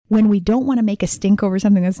when we don't want to make a stink over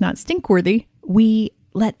something that's not stink-worthy, we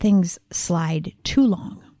let things slide too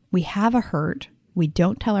long. We have a hurt. We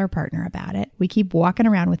don't tell our partner about it. We keep walking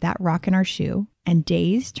around with that rock in our shoe, and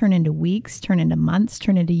days turn into weeks, turn into months,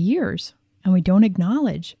 turn into years. And we don't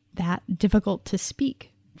acknowledge that difficult to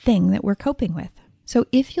speak thing that we're coping with. So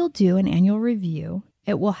if you'll do an annual review,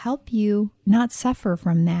 it will help you not suffer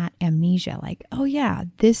from that amnesia. Like, oh yeah,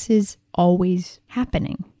 this is always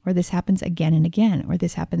happening, or this happens again and again, or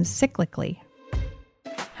this happens cyclically.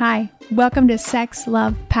 Hi, welcome to Sex,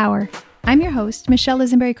 Love, Power. I'm your host, Michelle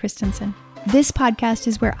Lisenberry Christensen. This podcast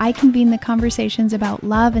is where I convene the conversations about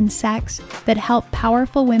love and sex that help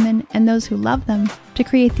powerful women and those who love them to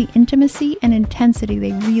create the intimacy and intensity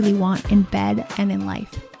they really want in bed and in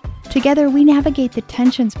life. Together, we navigate the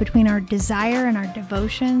tensions between our desire and our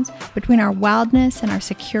devotions, between our wildness and our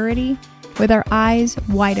security, with our eyes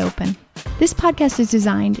wide open. This podcast is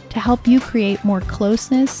designed to help you create more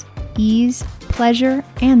closeness, ease, pleasure,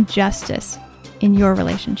 and justice in your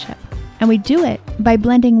relationship. And we do it by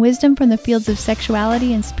blending wisdom from the fields of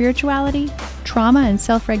sexuality and spirituality, trauma and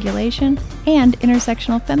self-regulation, and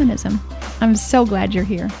intersectional feminism. I'm so glad you're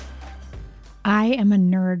here. I am a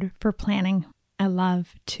nerd for planning. I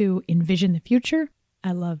love to envision the future.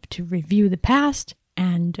 I love to review the past.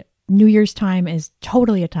 And New Year's time is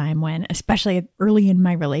totally a time when, especially early in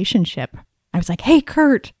my relationship, I was like, hey,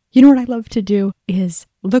 Kurt, you know what I love to do is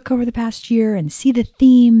look over the past year and see the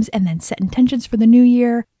themes and then set intentions for the new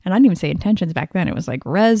year. And I didn't even say intentions back then. It was like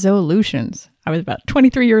resolutions. I was about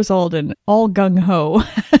 23 years old and all gung-ho.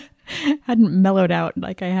 Hadn't mellowed out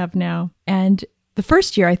like I have now. And the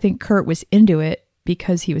first year, I think Kurt was into it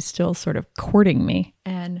because he was still sort of courting me.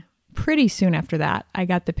 And pretty soon after that, I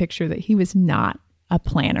got the picture that he was not a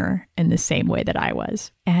planner in the same way that I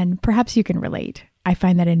was. And perhaps you can relate. I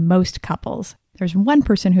find that in most couples, there's one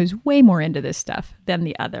person who's way more into this stuff than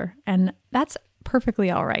the other. And that's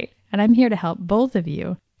perfectly all right. And I'm here to help both of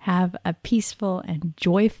you have a peaceful and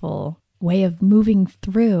joyful way of moving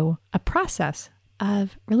through a process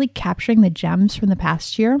of really capturing the gems from the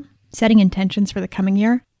past year, setting intentions for the coming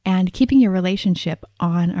year, and keeping your relationship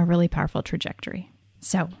on a really powerful trajectory.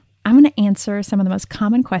 So I'm going to answer some of the most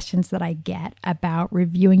common questions that I get about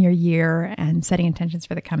reviewing your year and setting intentions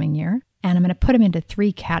for the coming year. And I'm going to put them into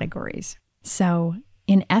 3 categories. So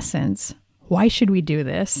in essence, why should we do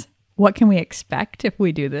this? What can we expect if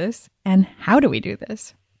we do this? And how do we do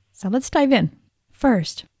this? So let's dive in.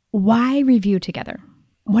 First, why review together?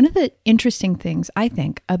 One of the interesting things I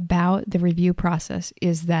think about the review process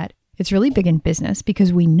is that it's really big in business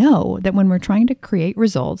because we know that when we're trying to create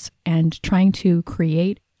results and trying to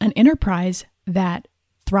create an enterprise that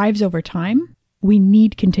thrives over time, we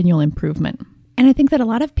need continual improvement. And I think that a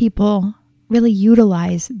lot of people really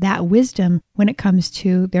utilize that wisdom when it comes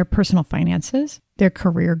to their personal finances, their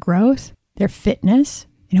career growth, their fitness.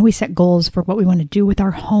 You know, we set goals for what we want to do with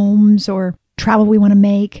our homes or travel we want to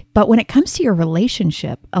make. But when it comes to your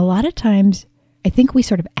relationship, a lot of times I think we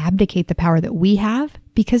sort of abdicate the power that we have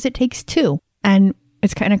because it takes 2. And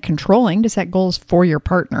it's kind of controlling to set goals for your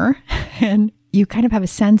partner. And you kind of have a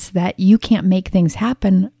sense that you can't make things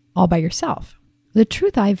happen all by yourself. The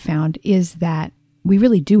truth I've found is that we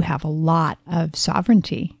really do have a lot of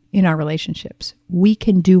sovereignty in our relationships. We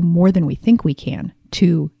can do more than we think we can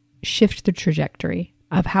to shift the trajectory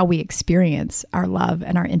of how we experience our love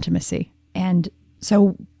and our intimacy. And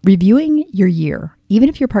so reviewing your year, even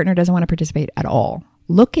if your partner doesn't want to participate at all,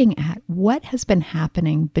 looking at what has been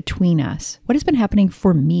happening between us, what has been happening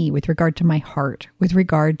for me with regard to my heart, with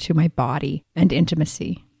regard to my body and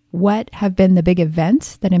intimacy. What have been the big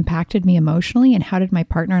events that impacted me emotionally, and how did my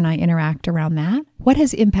partner and I interact around that? What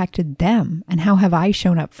has impacted them, and how have I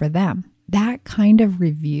shown up for them? That kind of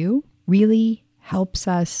review really helps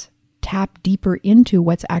us tap deeper into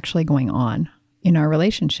what's actually going on in our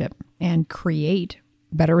relationship and create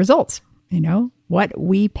better results. You know, what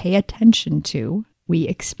we pay attention to, we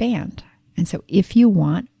expand. And so if you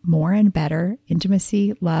want more and better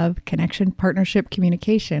intimacy, love, connection, partnership,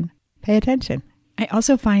 communication, pay attention. I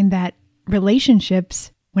also find that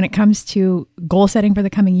relationships, when it comes to goal setting for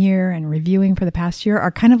the coming year and reviewing for the past year,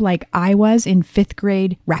 are kind of like I was in 5th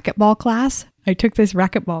grade racquetball class. I took this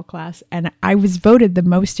racquetball class and I was voted the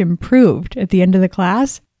most improved at the end of the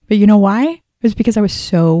class. But you know why? It was because I was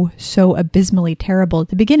so abysmally terrible at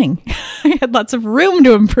the beginning. I had lots of room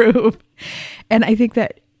to improve. And I think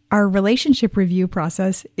that our relationship review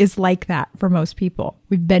process is like that for most people.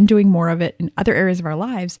 We've been doing more of it in other areas of our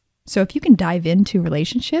lives. So if you can dive into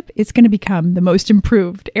relationship, it's going to become the most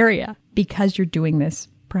improved area because you're doing this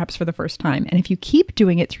perhaps for the first time. And if you keep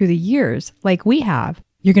doing it through the years, like we have,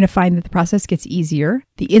 you're going to find that the process gets easier,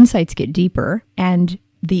 the insights get deeper, and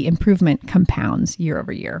the improvement compounds year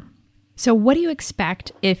over year. So what do you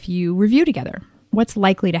expect if you review together? What's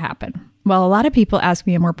likely to happen? Well, a lot of people ask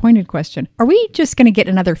me a more pointed question. Are we just going to get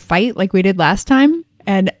another fight like we did last time?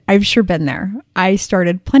 And I've sure been there. I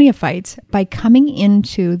started plenty of fights by coming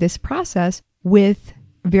into this process with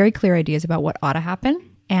very clear ideas about what ought to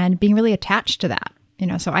happen and being really attached to that.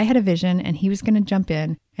 So I had a vision and he was going to jump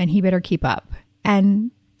in and he better keep up. And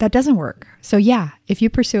that doesn't work. So yeah, if you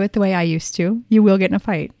pursue it the way I used to, you will get in a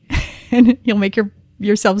fight and you'll make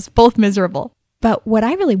yourselves both miserable. But what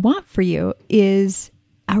I really want for you is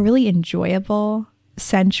a really enjoyable,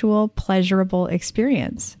 sensual, pleasurable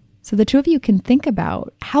experience. So the two of you can think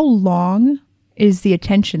about how long is the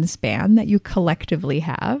attention span that you collectively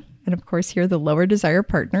have. And of course, here the lower desire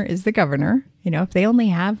partner is the governor. If they only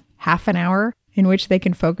have half an hour in which they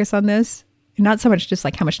can focus on this, not so much just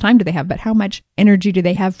like how much time do they have, but how much energy do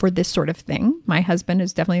they have for this sort of thing. My husband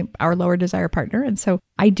is definitely our lower desire partner. And so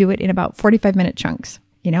I do it in about 45-minute chunks.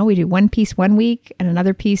 We do one piece 1 week and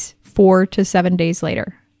another piece 4 to 7 days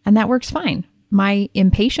later. And that works fine. My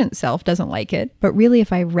impatient self doesn't like it, but really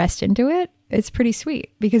if I rest into it, it's pretty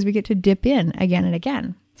sweet because we get to dip in again and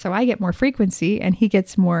again. So I get more frequency and he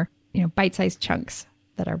gets more, bite-sized chunks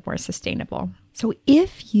that are more sustainable. So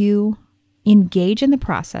if you engage in the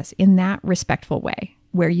process in that respectful way,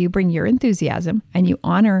 where you bring your enthusiasm and you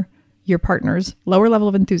honor your partner's lower level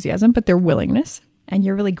of enthusiasm, but their willingness, and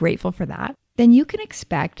you're really grateful for that, then you can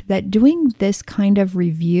expect that doing this kind of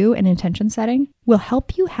review and intention setting will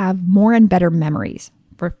help you have more and better memories,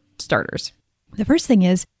 for starters. The first thing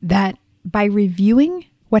is that by reviewing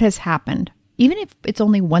what has happened, even if it's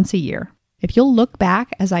only once a year, if you'll look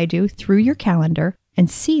back, as I do, through your calendar and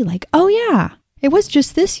see like, oh yeah, it was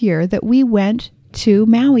just this year that we went to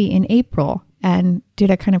Maui in April and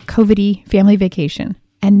did a kind of COVID-y family vacation.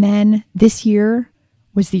 And then this year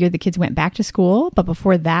was the year the kids went back to school. But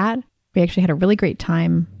before that, we actually had a really great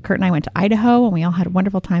time. Kurt and I went to Idaho and we all had a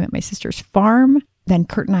wonderful time at my sister's farm. Then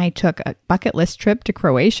Kurt and I took a bucket list trip to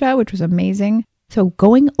Croatia, which was amazing. So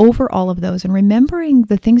going over all of those and remembering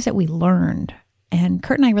the things that we learned. And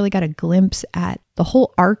Kurt and I really got a glimpse at the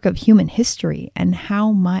whole arc of human history and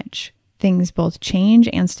how much things both change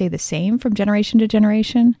and stay the same from generation to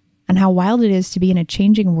generation, and how wild it is to be in a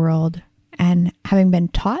changing world and having been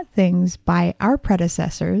taught things by our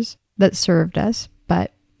predecessors that served us,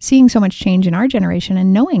 but seeing so much change in our generation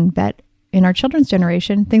and knowing that in our children's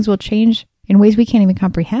generation, things will change in ways we can't even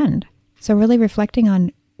comprehend. So really reflecting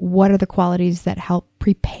on what are the qualities that help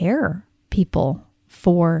prepare people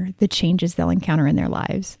for the changes they'll encounter in their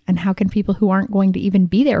lives, and how can people who aren't going to even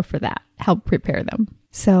be there for that help prepare them?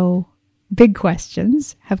 So big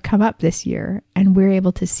questions have come up this year, and we're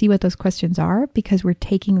able to see what those questions are because we're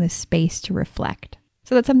taking the space to reflect.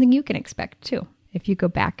 So that's something you can expect too, if you go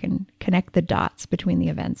back and connect the dots between the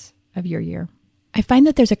events of your year. I find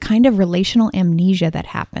that there's a kind of relational amnesia that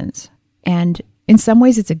happens, and in some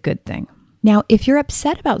ways it's a good thing. Now, if you're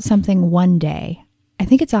upset about something one day, I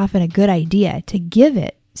think it's often a good idea to give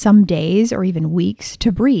it some days or even weeks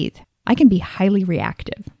to breathe. I can be highly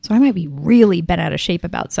reactive. So I might be really bent out of shape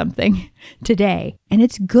about something today. And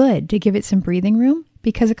it's good to give it some breathing room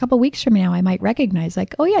because a couple weeks from now, I might recognize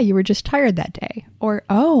like, oh yeah, you were just tired that day. Or,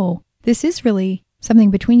 oh, this is really something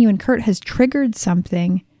between you and Kurt has triggered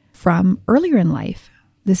something from earlier in life.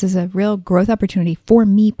 This is a real growth opportunity for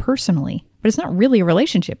me personally, but it's not really a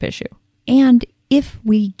relationship issue. And if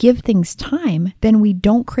we give things time, then we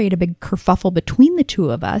don't create a big kerfuffle between the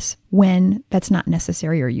two of us when that's not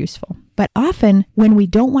necessary or useful. But often when we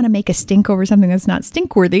don't want to make a stink over something that's not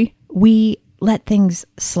stink-worthy, we let things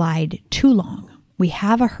slide too long. We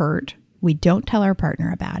have a hurt. We don't tell our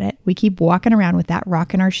partner about it. We keep walking around with that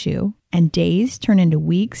rock in our shoe, and days turn into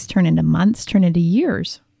weeks, turn into months, turn into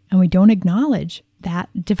years. And we don't acknowledge that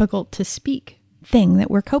difficult to speak thing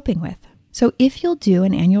that we're coping with. So if you'll do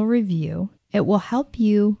an annual review, it will help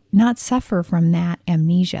you not suffer from that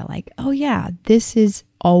amnesia. Like, oh yeah, this is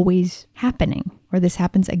always happening, or this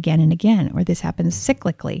happens again and again, or this happens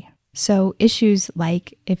cyclically. So issues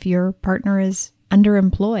like if your partner is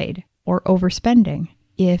underemployed or overspending,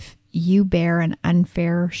 if you bear an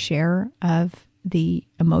unfair share of the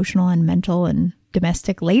emotional and mental and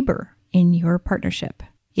domestic labor in your partnership,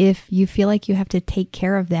 if you feel like you have to take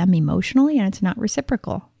care of them emotionally and it's not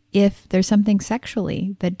reciprocal, if there's something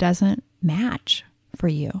sexually that doesn't match for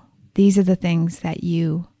you. These are the things that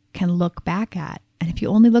you can look back at. And if you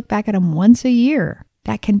only look back at them once a year,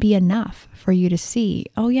 that can be enough for you to see,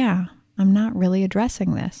 oh yeah, I'm not really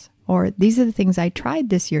addressing this. Or these are the things I tried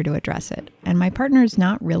this year to address it, and my partner is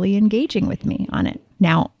not really engaging with me on it.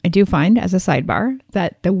 Now, I do find as a sidebar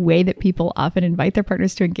that the way that people often invite their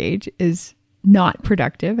partners to engage is not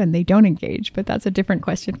productive and they don't engage, but that's a different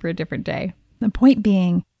question for a different day. The point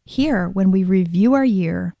being here, when we review our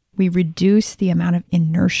year, we reduce the amount of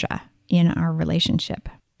inertia in our relationship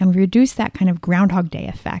and we reduce that kind of Groundhog Day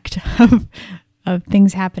effect of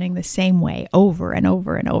things happening the same way over and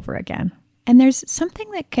over and over again. And there's something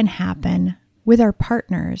that can happen with our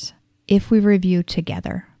partners if we review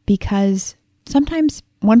together, because sometimes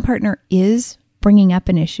one partner is bringing up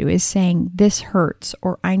an issue, is saying this hurts,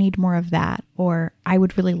 or I need more of that, or I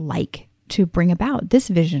would really like to bring about this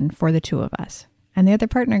vision for the two of us. And the other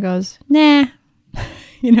partner goes, nah,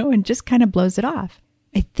 and just kind of blows it off.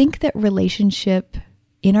 I think that relationship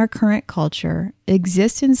in our current culture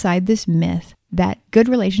exists inside this myth that good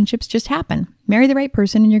relationships just happen. Marry the right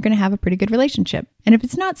person and you're going to have a pretty good relationship. And if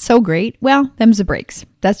it's not so great, well, them's the breaks.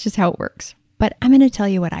 That's just how it works. But I'm going to tell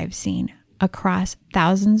you what I've seen across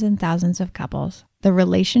thousands and thousands of couples. The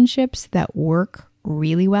relationships that work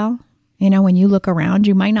really well, when you look around,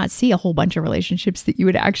 you might not see a whole bunch of relationships that you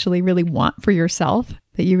would actually really want for yourself,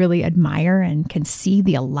 that you really admire and can see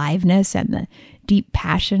the aliveness and the deep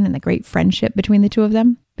passion and the great friendship between the two of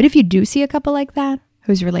them. But if you do see a couple like that,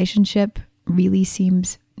 whose relationship really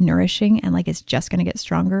seems nourishing and like it's just going to get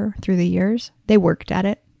stronger through the years, they worked at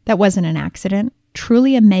it. That wasn't an accident.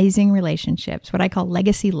 Truly amazing relationships, what I call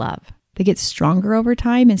legacy love. They get stronger over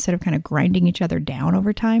time instead of kind of grinding each other down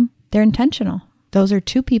over time. They're intentional. Those are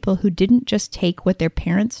two people who didn't just take what their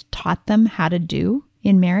parents taught them how to do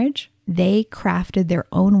in marriage. They crafted their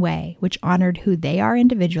own way, which honored who they are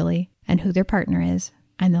individually and who their partner is,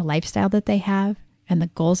 and the lifestyle that they have, and the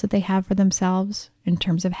goals that they have for themselves in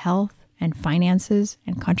terms of health and finances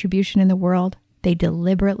and contribution in the world. They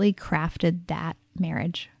deliberately crafted that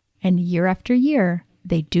marriage. And year after year,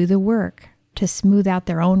 they do the work to smooth out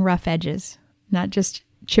their own rough edges, not just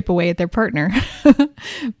chip away at their partner,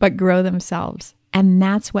 but grow themselves. And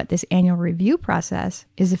that's what this annual review process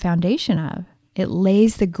is the foundation of. It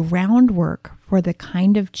lays the groundwork for the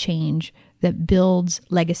kind of change that builds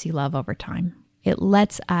legacy love over time. It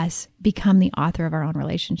lets us become the author of our own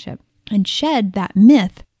relationship and shed that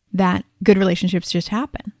myth that good relationships just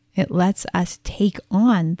happen. It lets us take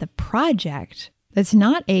on the project that's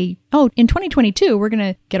not in 2022, we're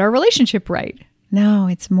going to get our relationship right. No,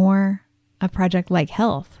 it's more a project like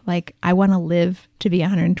health. Like, I want to live to be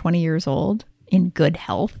 120 years old in good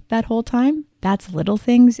health that whole time. That's little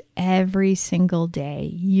things every single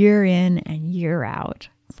day, year in and year out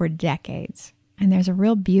for decades. And there's a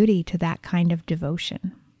real beauty to that kind of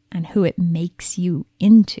devotion and who it makes you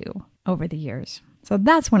into over the years. So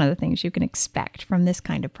that's one of the things you can expect from this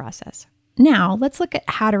kind of process. Now, let's look at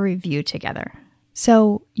how to review together.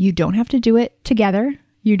 So you don't have to do it together.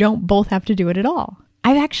 You don't both have to do it at all.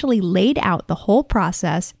 I've actually laid out the whole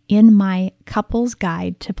process in my couples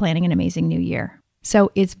guide to planning an amazing new year.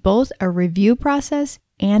 So it's both a review process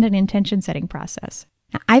and an intention setting process.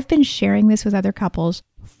 Now, I've been sharing this with other couples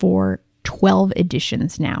for 12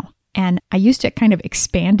 editions now. And I used to kind of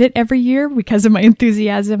expand it every year because of my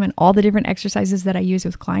enthusiasm and all the different exercises that I use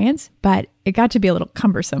with clients. But it got to be a little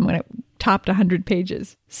cumbersome when it topped 100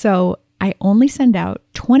 pages. So I only send out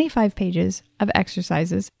 25 pages of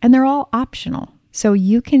exercises, and they're all optional. So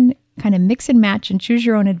you can kind of mix and match and choose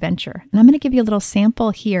your own adventure. And I'm going to give you a little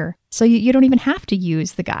sample here. So you don't even have to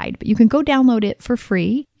use the guide, but you can go download it for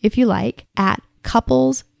free if you like at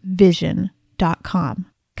couplesvision.com.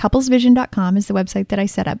 Couplesvision.com is the website that I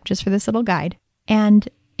set up just for this little guide. And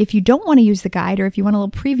if you don't want to use the guide, or if you want a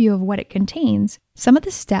little preview of what it contains, some of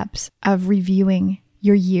the steps of reviewing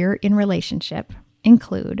your year in relationship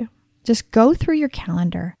include just go through your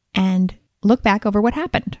calendar and look back over what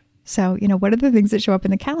happened. So, what are the things that show up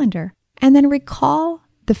in the calendar? And then recall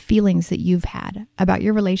the feelings that you've had about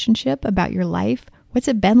your relationship, about your life. What's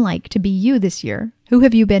it been like to be you this year? Who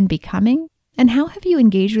have you been becoming? And how have you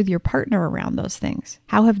engaged with your partner around those things?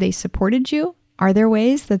 How have they supported you? Are there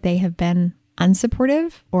ways that they have been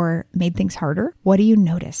unsupportive or made things harder? What do you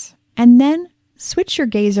notice? And then switch your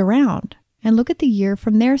gaze around and look at the year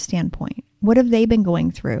from their standpoint. What have they been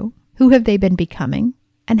going through? Who have they been becoming?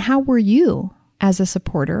 And how were you as a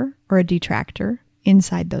supporter or a detractor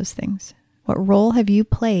inside those things? What role have you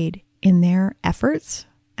played in their efforts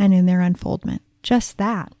and in their unfoldment? Just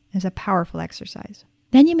that is a powerful exercise.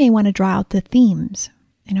 Then you may want to draw out the themes.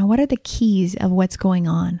 What are the keys of what's going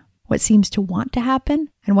on? What seems to want to happen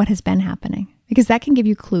and what has been happening? Because that can give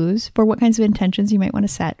you clues for what kinds of intentions you might want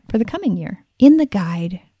to set for the coming year. In the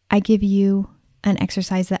guide, I give you an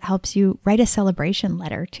exercise that helps you write a celebration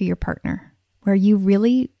letter to your partner, where you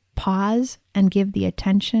really pause and give the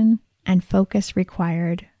attention and focus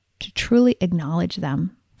required to truly acknowledge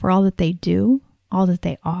them for all that they do, all that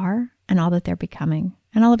they are, and all that they're becoming.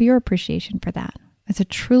 and all of your appreciation for that. It's a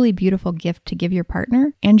truly beautiful gift to give your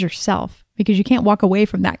partner and yourself, because you can't walk away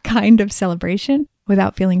from that kind of celebration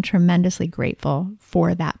without feeling tremendously grateful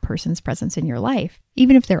for that person's presence in your life,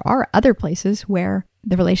 even if there are other places where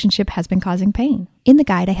the relationship has been causing pain. In the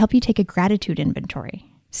guide, I help you take a gratitude inventory.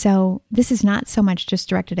 So this is not so much just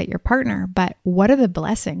directed at your partner, but what are the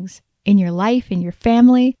blessings in your life, in your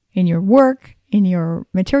family, in your work, in your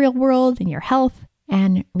material world, in your health,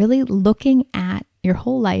 and really looking at your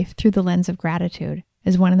whole life through the lens of gratitude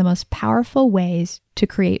is one of the most powerful ways to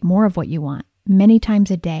create more of what you want. Many times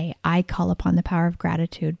a day, I call upon the power of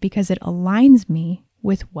gratitude because it aligns me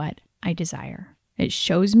with what I desire. It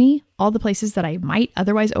shows me all the places that I might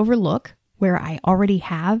otherwise overlook, where I already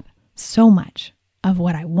have so much of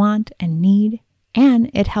what I want and need,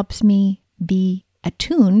 and it helps me be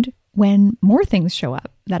attuned when more things show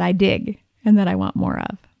up that I dig and that I want more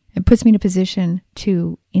of. It puts me in a position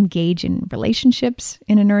to engage in relationships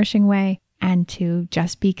in a nourishing way and to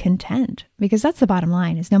just be content, because that's the bottom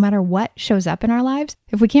line, is no matter what shows up in our lives,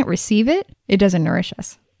 if we can't receive it, it doesn't nourish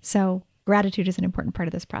us. So gratitude is an important part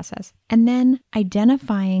of this process. And then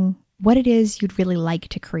identifying what it is you'd really like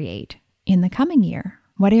to create in the coming year.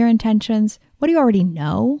 What are your intentions? What do you already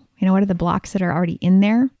know? What are the blocks that are already in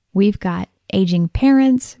there? We've got aging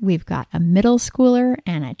parents, we've got a middle schooler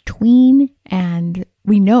and a tween, and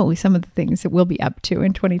we know some of the things that we'll be up to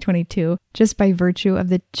in 2022 just by virtue of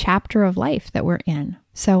the chapter of life that we're in.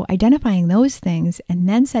 So identifying those things and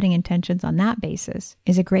then setting intentions on that basis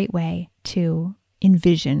is a great way to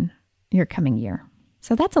envision your coming year.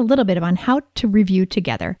 So that's a little bit on how to review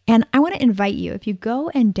together. And I want to invite you, if you go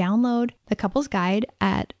and download the Couples Guide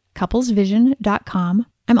at couplesvision.com,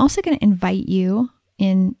 I'm also going to invite you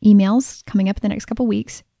in emails coming up in the next couple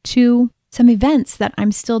weeks to some events that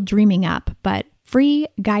I'm still dreaming up, but free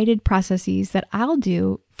guided processes that I'll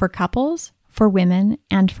do for couples, for women,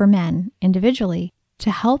 and for men individually to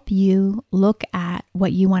help you look at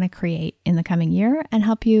what you want to create in the coming year and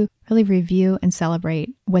help you really review and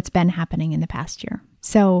celebrate what's been happening in the past year.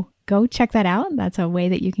 So go check that out. That's a way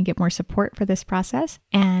that you can get more support for this process.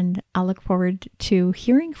 And I'll look forward to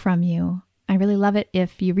hearing from you. I really love it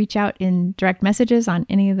if you reach out in direct messages on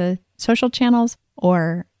any of the social channels,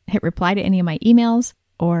 or hit reply to any of my emails,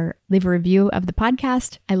 or leave a review of the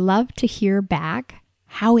podcast. I love to hear back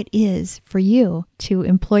how it is for you to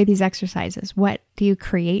employ these exercises. What do you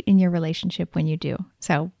create in your relationship when you do?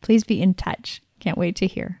 So please be in touch. Can't wait to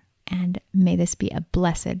hear. And may this be a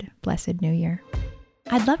blessed, blessed new year.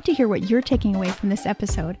 I'd love to hear what you're taking away from this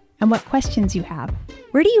episode and what questions you have.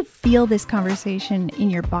 Where do you feel this conversation in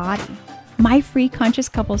your body? My free Conscious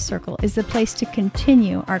Couples Circle is the place to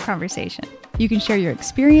continue our conversation. You can share your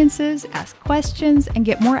experiences, ask questions, and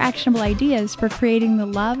get more actionable ideas for creating the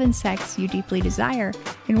love and sex you deeply desire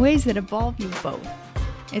in ways that evolve you both.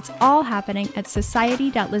 It's all happening at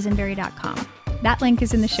society.lizenberry.com. That link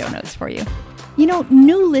is in the show notes for you.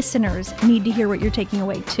 New listeners need to hear what you're taking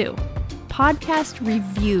away too. Podcast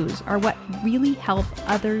reviews are what really help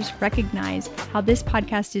others recognize how this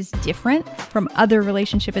podcast is different from other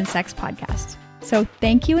relationship and sex podcasts. So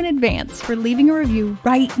thank you in advance for leaving a review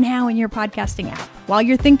right now in your podcasting app while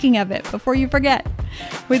you're thinking of it before you forget,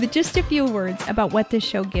 with just a few words about what this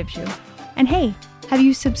show gives you. And hey, have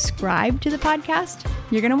you subscribed to the podcast?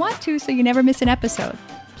 You're going to want to so you never miss an episode.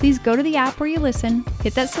 Please go to the app where you listen,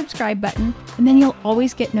 hit that subscribe button, and then you'll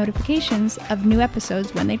always get notifications of new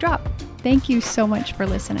episodes when they drop. Thank you so much for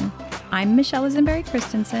listening. I'm Michelle Lizenberry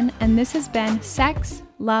Christensen, and this has been Sex,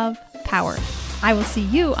 Love, Power. I will see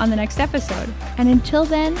you on the next episode. And until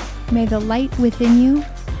then, may the light within you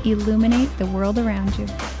illuminate the world around you.